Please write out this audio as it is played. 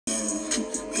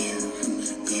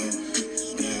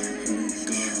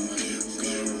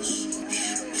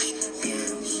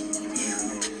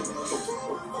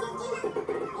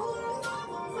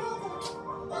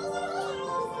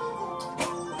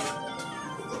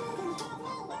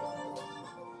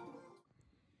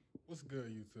good,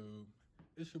 YouTube?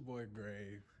 It's your boy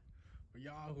Grave. For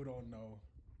y'all who don't know,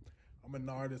 I'm an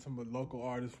artist. I'm a local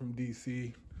artist from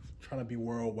DC, trying to be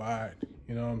worldwide.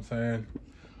 You know what I'm saying?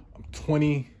 I'm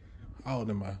 20. How old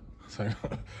am I? Sorry,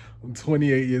 I'm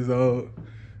 28 years old.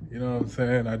 You know what I'm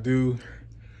saying? I do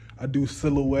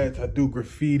silhouettes. I do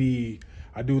graffiti.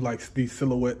 I do like these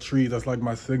silhouette trees. That's like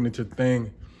my signature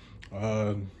thing.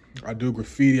 I do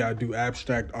graffiti. I do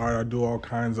abstract art. I do all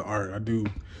kinds of art. I do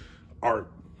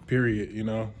art, period, you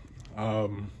know?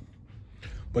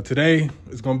 But today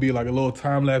it's gonna be like a little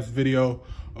time-lapse video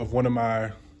of one of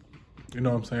my, you know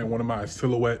what I'm saying, one of my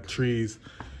silhouette trees.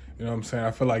 You know what I'm saying?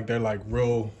 I feel like they're like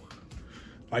real,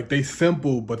 like they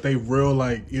simple, but they real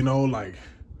like, you know, like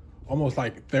almost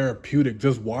like therapeutic.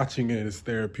 Just watching it is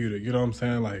therapeutic, you know what I'm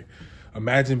saying? Like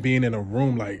imagine being in a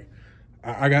room, like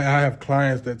I have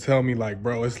clients that tell me like,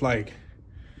 bro, it's like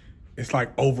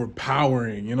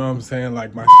overpowering, you know what I'm saying?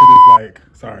 Like my shit is like,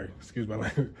 sorry, excuse my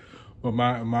language, but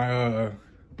my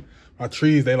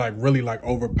trees, they like really like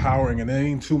overpowering, and there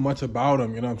ain't too much about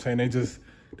them, you know what I'm saying?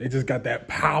 They just got that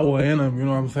power in them, you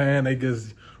know what I'm saying? They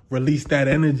just release that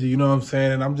energy, you know what I'm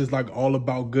saying? And I'm just like all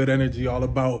about good energy, all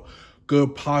about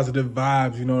good positive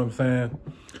vibes, you know what I'm saying?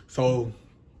 So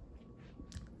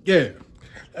yeah,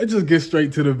 let's just get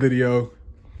straight to the video.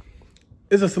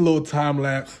 It's just a little time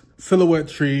lapse, silhouette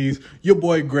trees, your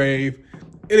boy Grave.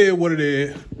 It is what it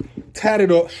is.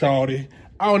 Tatted up, shawty.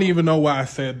 I don't even know why I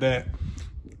said that.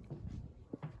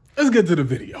 Let's get to the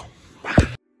video.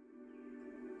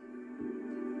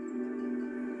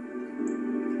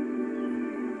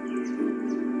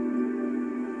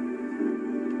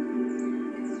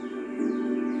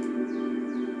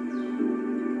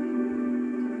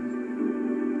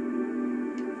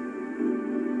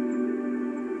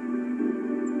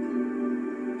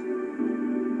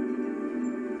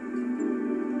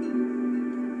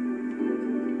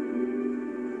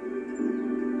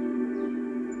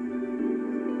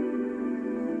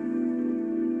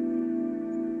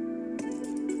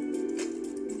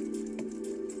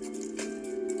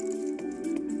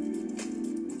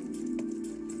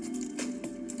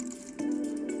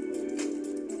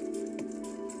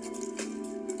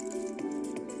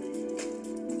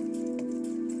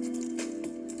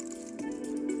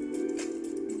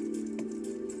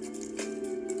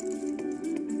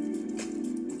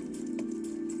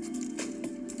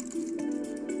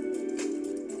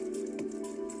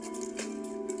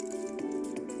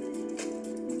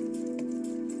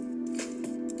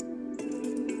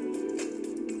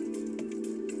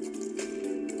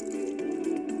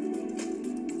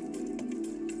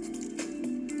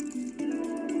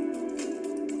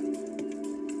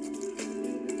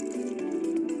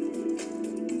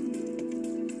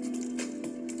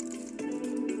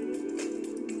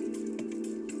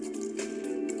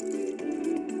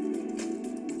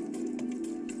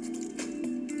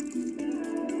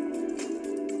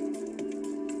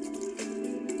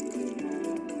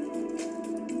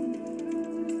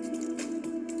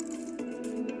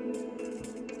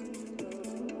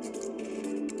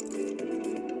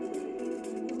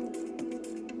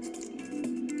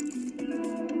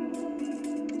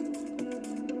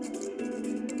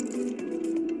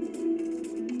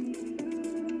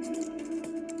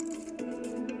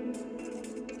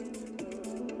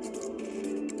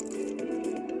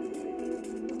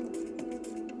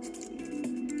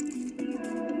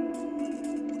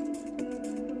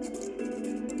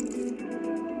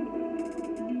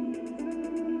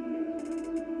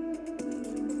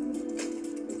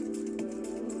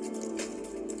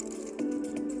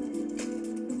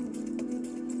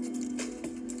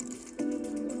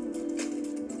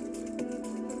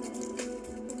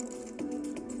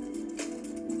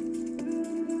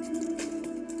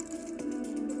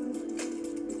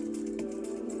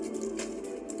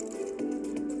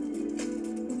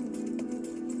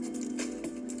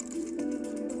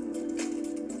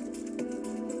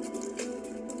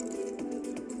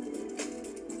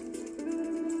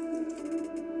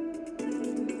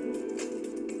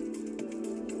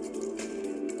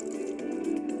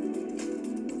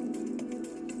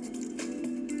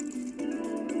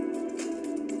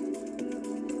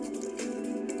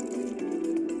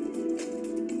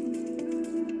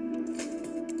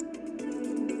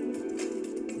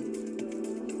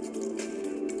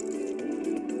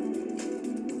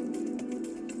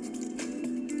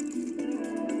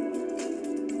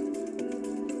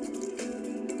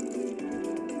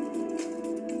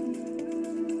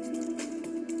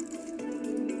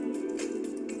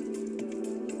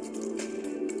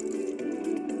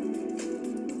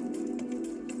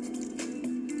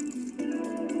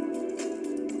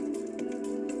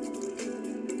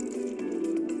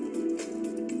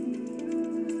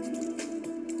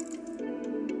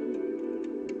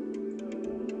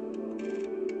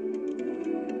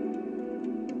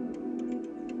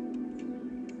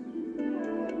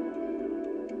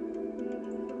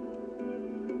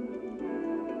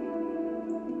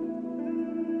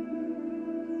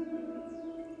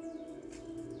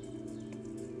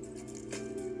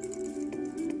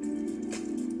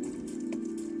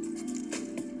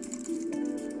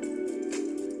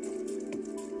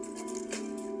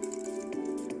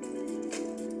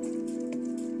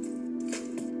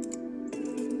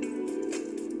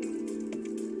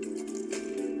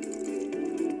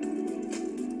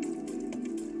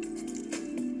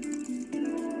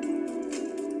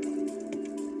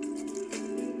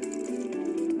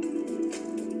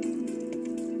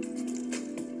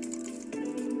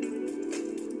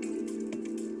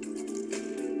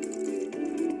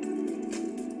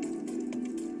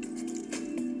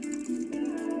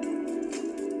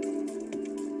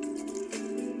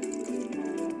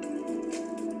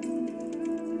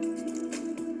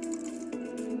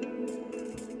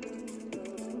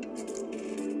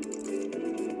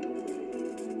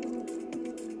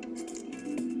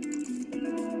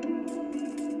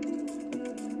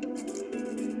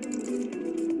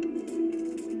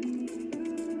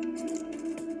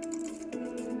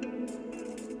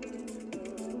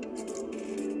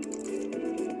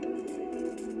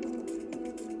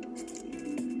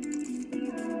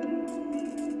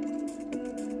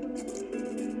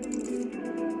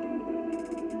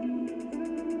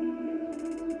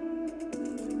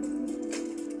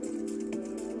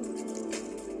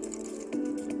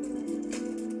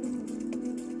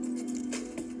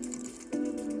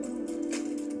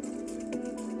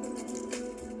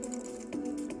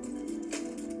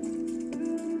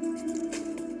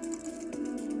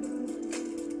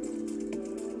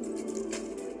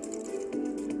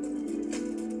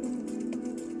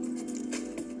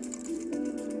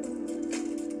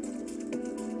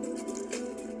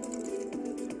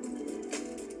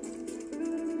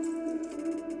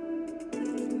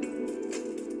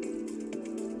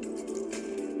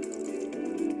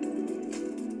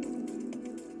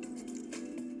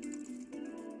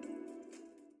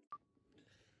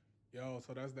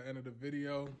 of the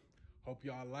video. Hope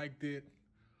y'all liked it.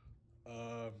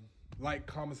 Like,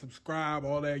 comment, subscribe,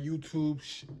 all that YouTube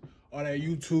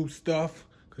stuff.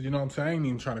 Cause you know what I'm saying? I ain't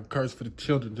even trying to curse for the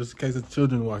children, just in case the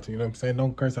children watching. You know what I'm saying?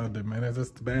 Don't curse out there, man. That's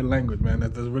just bad language, man.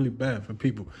 That's really bad for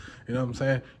people. You know what I'm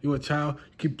saying? You a child,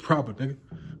 you keep it proper, nigga.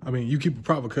 I mean, you keep it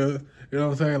proper, cuz. You know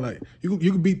what I'm saying? Like, you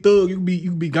can be thug, you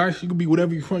can be gangster, you can be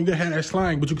whatever you want. You can have that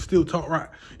slang, but you can still talk right.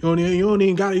 You don't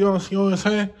even got it, you know what I'm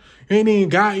saying? You ain't even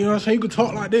got it, you know what I'm saying? You can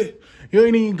talk like that. You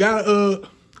ain't even got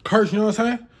curse, you know what I'm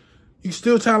saying? You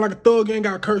still sound like a thug, you ain't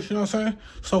got curse, you know what I'm saying?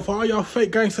 So for all y'all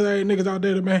fake gangster ass niggas out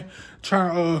there, man,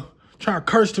 try to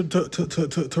curse to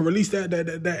release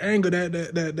that anger,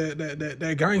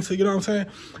 that gangster, you know what I'm saying?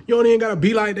 You don't even gotta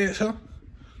be like that, so. You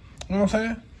know what I'm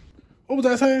saying? What was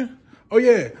I saying? Oh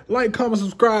yeah, like, comment,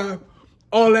 subscribe,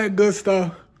 all that good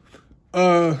stuff.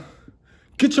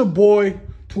 Get your boy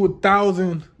to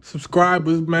 1,000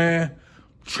 subscribers, man.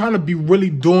 I'm trying to be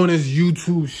really doing this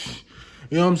YouTube shit.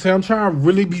 You know what I'm saying? I'm trying to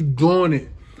really be doing it.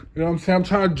 You know what I'm saying? I'm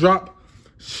trying to drop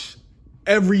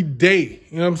every day.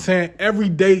 You know what I'm saying? Every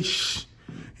day.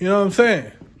 You know what I'm saying?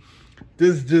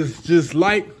 Just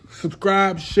like,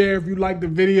 subscribe, share if you like the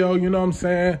video. You know what I'm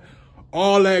saying?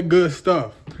 All that good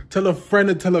stuff. Tell a friend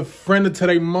to tell a friend to tell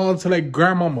their mom, tell their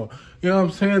grandmama. You know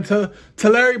what I'm saying?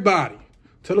 Tell everybody.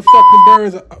 Tell the fucking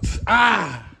birds.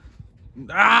 I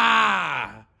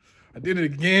did it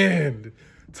again.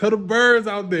 Tell the birds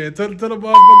out there. Tell the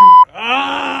motherfuckers.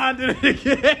 I did it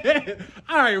again.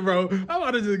 All right, bro. I'm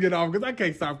about to just get off because I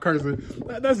can't stop cursing.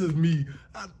 That's just me.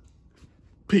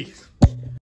 Peace.